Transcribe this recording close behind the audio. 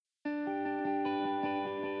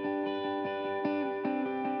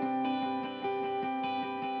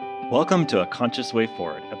Welcome to A Conscious Way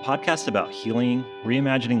Forward, a podcast about healing,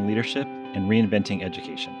 reimagining leadership, and reinventing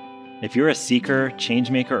education. If you're a seeker,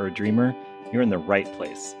 changemaker, or dreamer, you're in the right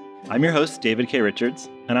place. I'm your host, David K. Richards,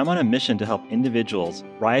 and I'm on a mission to help individuals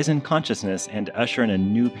rise in consciousness and to usher in a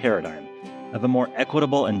new paradigm of a more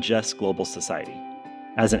equitable and just global society.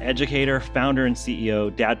 As an educator, founder and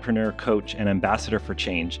CEO, dadpreneur, coach, and ambassador for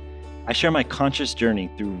change, I share my conscious journey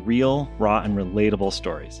through real, raw, and relatable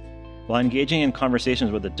stories, while engaging in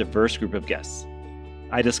conversations with a diverse group of guests.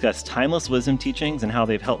 I discuss timeless wisdom teachings and how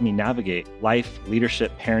they've helped me navigate life,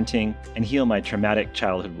 leadership, parenting, and heal my traumatic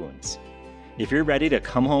childhood wounds. If you're ready to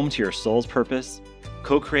come home to your soul's purpose,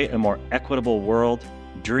 co-create a more equitable world,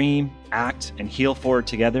 dream, act, and heal forward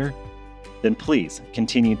together, then please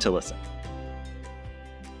continue to listen.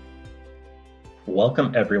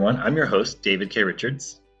 Welcome, everyone. I'm your host, David K.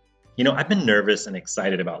 Richards. I've been nervous and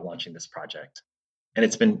excited about launching this project. And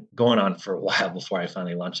it's been going on for a while before I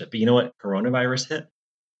finally launched it. But you know what? Coronavirus hit.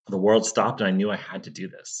 The world stopped and I knew I had to do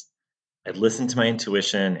this. I'd listened to my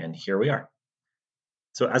intuition and here we are.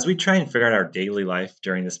 So as we try and figure out our daily life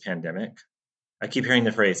during this pandemic, I keep hearing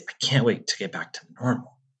the phrase, I can't wait to get back to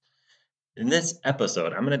normal. In this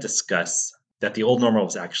episode, I'm going to discuss that the old normal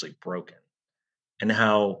was actually broken and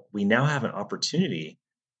how we now have an opportunity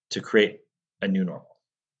to create a new normal.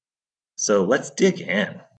 So let's dig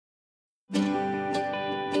in.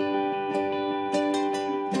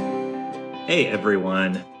 Hey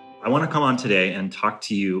everyone, I want to come on today and talk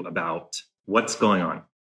to you about what's going on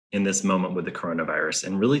in this moment with the coronavirus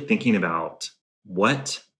and really thinking about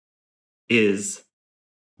what is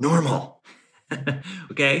normal,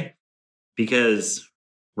 okay? Because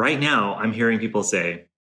right now I'm hearing people say,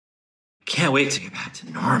 can't wait to get back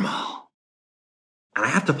to normal. And I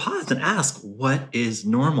have to pause and ask, what is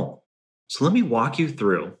normal? So let me walk you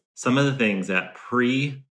through some of the things that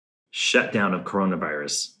shutdown of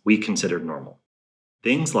coronavirus we considered normal.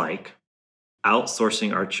 Things like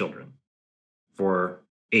outsourcing our children for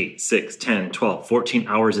 8, 6, 10, 12, 14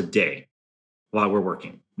 hours a day while we're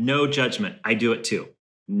working. No judgment. I do it too.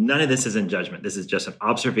 None of this is in judgment. This is just an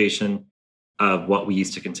observation of what we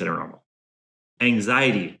used to consider normal.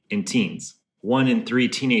 Anxiety in teens. 1 in 3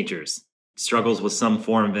 teenagers struggles with some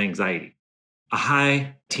form of anxiety. A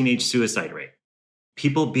high teenage suicide rate.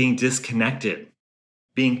 People being disconnected,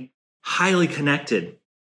 being highly connected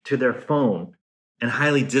to their phone and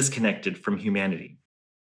highly disconnected from humanity.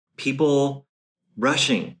 People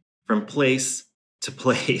rushing from place to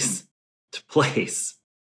place to place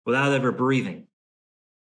without ever breathing.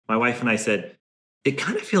 My wife and I said, it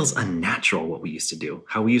kind of feels unnatural what we used to do,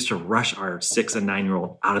 how we used to rush our 6 and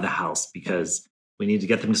 9-year-old out of the house because we need to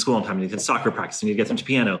get them to school on time, we need to get to soccer practice, we need to get them to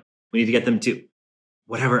piano, we need to get them to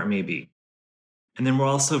whatever it may be. And then we're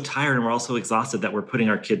all so tired and we're all so exhausted that we're putting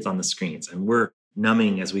our kids on the screens and we're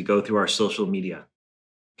numbing as we go through our social media.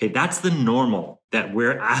 Okay, that's the normal that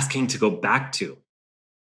we're asking to go back to.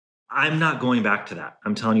 I'm not going back to that.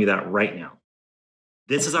 I'm telling you that right now.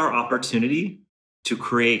 This is our opportunity to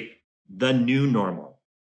create the new normal.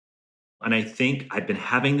 And I think I've been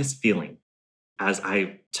having this feeling as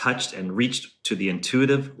I touched and reached to the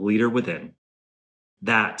intuitive leader within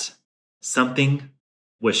that something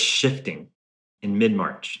was shifting in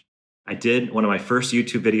mid-March. I did one of my first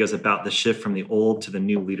YouTube videos about the shift from the old to the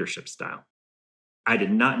new leadership style. I did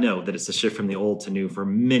not know that it's a shift from the old to new for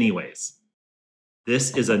many ways.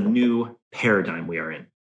 This is a new paradigm we are in.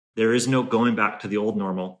 There is no going back to the old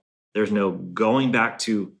normal. There's no going back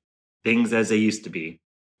to things as they used to be.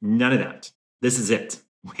 None of that. This is it.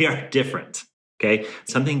 We are different, okay?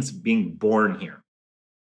 Something's being born here.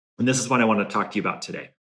 And this is what I want to talk to you about today.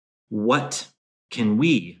 What can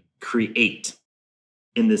we create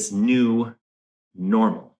in this new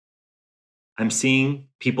normal? I'm seeing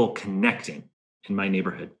people connecting in my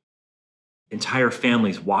neighborhood, entire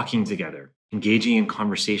families walking together, engaging in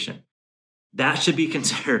conversation. That should be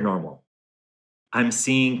considered normal. I'm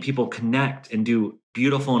seeing people connect and do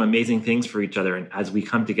beautiful and amazing things for each other. And as we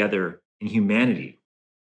come together in humanity,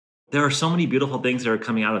 there are so many beautiful things that are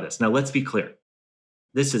coming out of this. Now, let's be clear.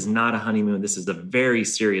 This is not a honeymoon. This is a very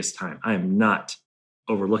serious time. I am not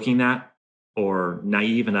overlooking that or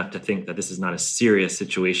naive enough to think that this is not a serious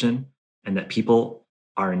situation and that people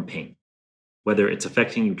are in pain. Whether it's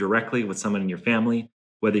affecting you directly with someone in your family,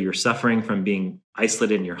 whether you're suffering from being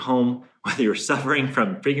isolated in your home, whether you're suffering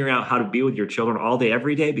from figuring out how to be with your children all day,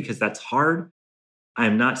 every day, because that's hard. I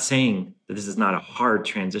am not saying that this is not a hard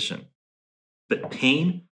transition, but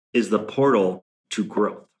pain is the portal to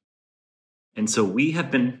growth. And so we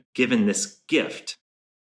have been given this gift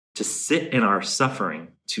to sit in our suffering,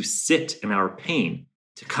 to sit in our pain,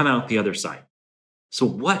 to come out the other side. So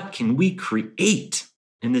what can we create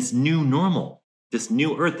in this new normal, this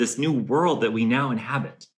new earth, this new world that we now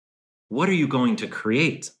inhabit? What are you going to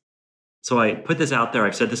create? So I put this out there.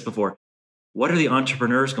 I've said this before. What are the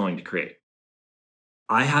entrepreneurs going to create?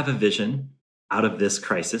 I have a vision out of this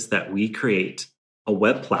crisis that we create a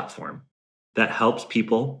web platform that helps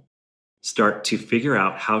people start to figure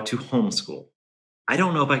out how to homeschool. I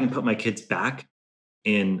don't know if I can put my kids back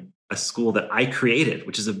in a school that I created,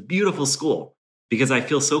 which is a beautiful school, because I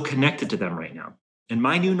feel so connected to them right now. And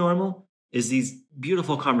my new normal is these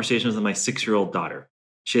beautiful conversations with my 6-year-old daughter.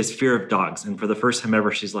 She has fear of dogs. And for the first time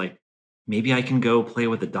ever, she's like, maybe I can go play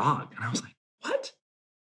with a dog. And I was like, what?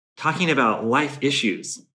 Talking about life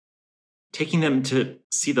issues, taking them to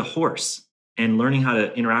see the horse and learning how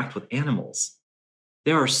to interact with animals.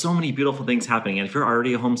 There are so many beautiful things happening. And if you're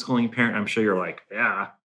already a homeschooling parent, I'm sure you're like, yeah,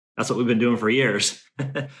 that's what we've been doing for years.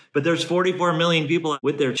 But there's 44 million people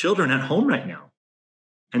with their children at home right now.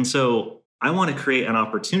 And so I want to create an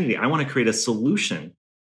opportunity. I want to create a solution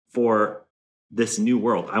for this new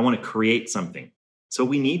world. I want to create something. So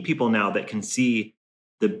we need people now that can see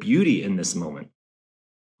the beauty in this moment.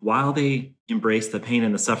 While they embrace the pain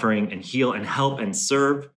and the suffering and heal and help and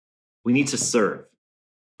serve, we need to serve.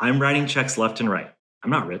 I'm writing checks left and right. I'm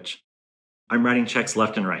not rich. I'm writing checks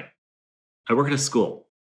left and right. I work at a school.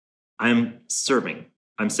 I'm serving.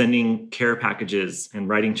 I'm sending care packages and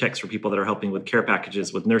writing checks for people that are helping with care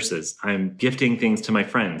packages with nurses. I'm gifting things to my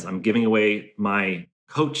friends. I'm giving away my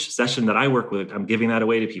coach session that I work with. I'm giving that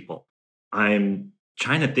away to people. I'm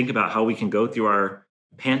trying to think about how we can go through our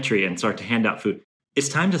pantry and start to hand out food. It's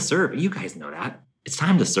time to serve. You guys know that. It's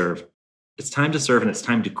time to serve. It's time to serve and it's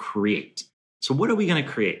time to create. So what are we going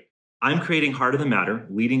to create? I'm creating Heart of the Matter,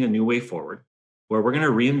 leading a new way forward, where we're going to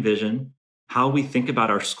re-envision how we think about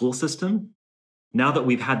our school system now that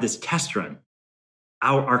we've had this test run,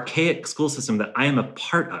 our archaic school system that I am a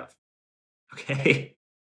part of. Okay.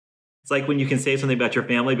 It's like when you can say something about your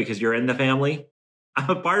family because you're in the family. I'm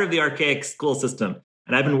a part of the archaic school system.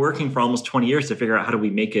 And I've been working for almost 20 years to figure out how do we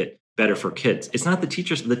make it better for kids. It's not the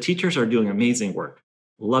teachers. The teachers are doing amazing work.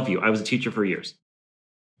 Love you. I was a teacher for years.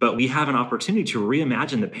 But we have an opportunity to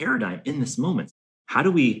reimagine the paradigm in this moment. How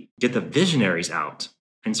do we get the visionaries out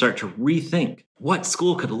and start to rethink what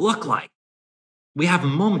school could look like? We have a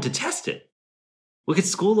moment to test it. What could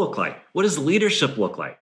school look like? What does leadership look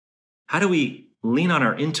like? How do we lean on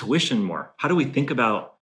our intuition more? How do we think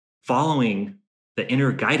about following the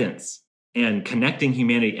inner guidance and connecting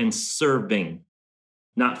humanity and serving,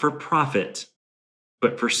 not for profit,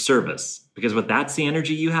 but for service? Because if that's the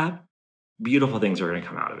energy you have, beautiful things are going to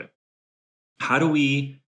come out of it. How do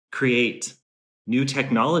we create new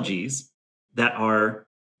technologies that are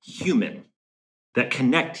human, that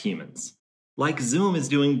connect humans? Like Zoom is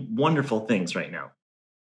doing wonderful things right now,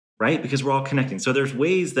 right? Because we're all connecting. So there's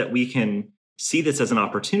ways that we can see this as an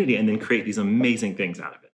opportunity and then create these amazing things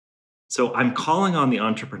out of it. So I'm calling on the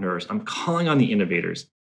entrepreneurs. I'm calling on the innovators,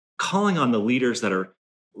 calling on the leaders that are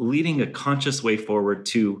leading a conscious way forward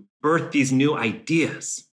to birth these new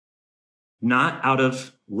ideas, not out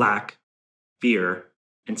of lack, fear,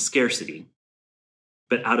 and scarcity,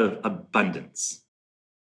 but out of abundance,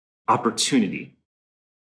 opportunity.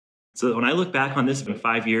 So when I look back on this in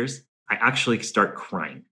 5 years, I actually start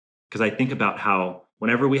crying because I think about how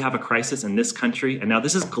whenever we have a crisis in this country, and now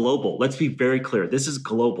this is global, let's be very clear, this is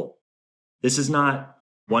global. This is not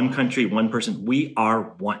one country, one person. We are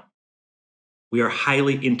one. We are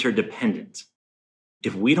highly interdependent.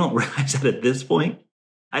 If we don't realize that at this point,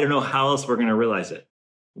 I don't know how else we're going to realize it.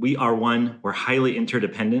 We are one. We're highly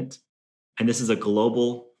interdependent. And this is a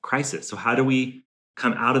global crisis. So how do we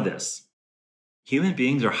come out of this? Human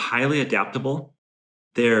beings are highly adaptable.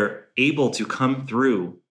 They're able to come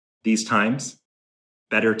through these times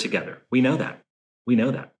better together. We know that. We know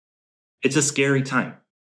that. It's a scary time.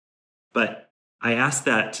 But I ask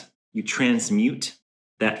that you transmute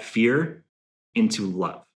that fear into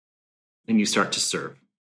love and you start to serve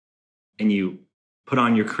and you put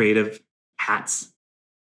on your creative hats,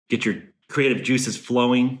 get your creative juices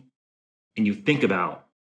flowing, and you think about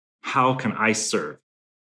how can I serve?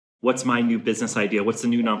 What's my new business idea? What's the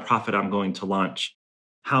new nonprofit I'm going to launch?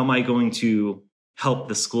 How am I going to help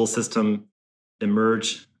the school system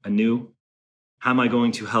emerge anew? How am I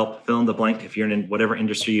going to help fill in the blank if you're in whatever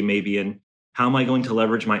industry you may be in? How am I going to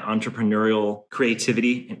leverage my entrepreneurial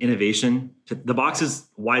creativity and innovation? The box is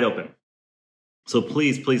wide open. So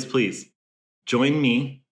please, please, please join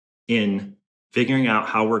me in figuring out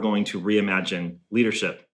how we're going to reimagine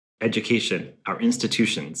leadership, education, our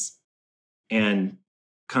institutions, and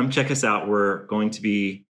come check us out. We're going to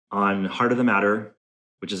be on Heart of the Matter,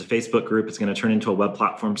 which is a Facebook group. It's going to turn into a web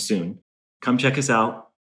platform soon. Come check us out.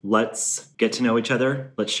 Let's get to know each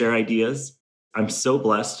other. Let's share ideas. I'm so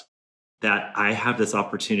blessed that I have this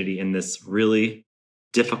opportunity in this really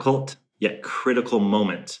difficult yet critical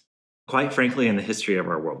moment, quite frankly, in the history of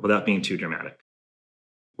our world, without being too dramatic.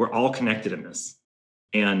 We're all connected in this.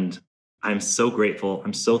 And I'm so grateful.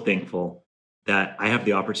 I'm so thankful that I have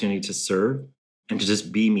the opportunity to serve and to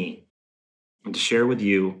just be me and to share with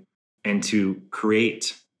you and to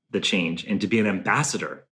create the change and to be an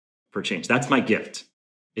ambassador for change. That's my gift,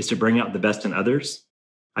 is to bring out the best in others.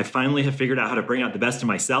 I finally have figured out how to bring out the best in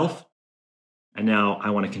myself. And now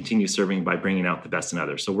I want to continue serving by bringing out the best in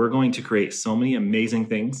others. So we're going to create so many amazing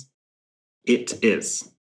things. It is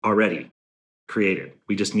already created.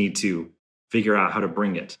 We just need to figure out how to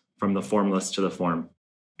bring it from the formless to the form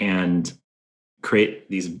and create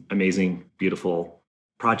these amazing, beautiful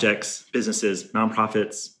projects, businesses,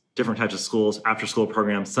 nonprofits, different types of schools, after school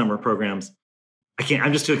programs, summer programs.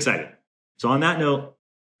 I'm just too excited. So on that note,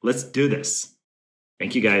 let's do this.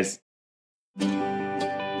 Thank you guys.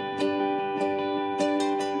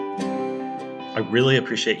 I really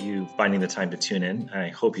appreciate you finding the time to tune in. I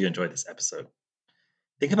hope you enjoyed this episode.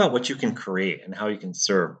 Think about what you can create and how you can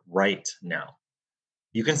serve right now.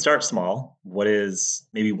 You can start small. What is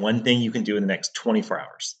maybe one thing you can do in the next 24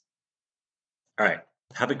 hours? All right.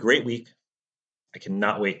 Have a great week. I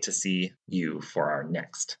cannot wait to see you for our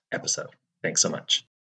next episode. Thanks so much.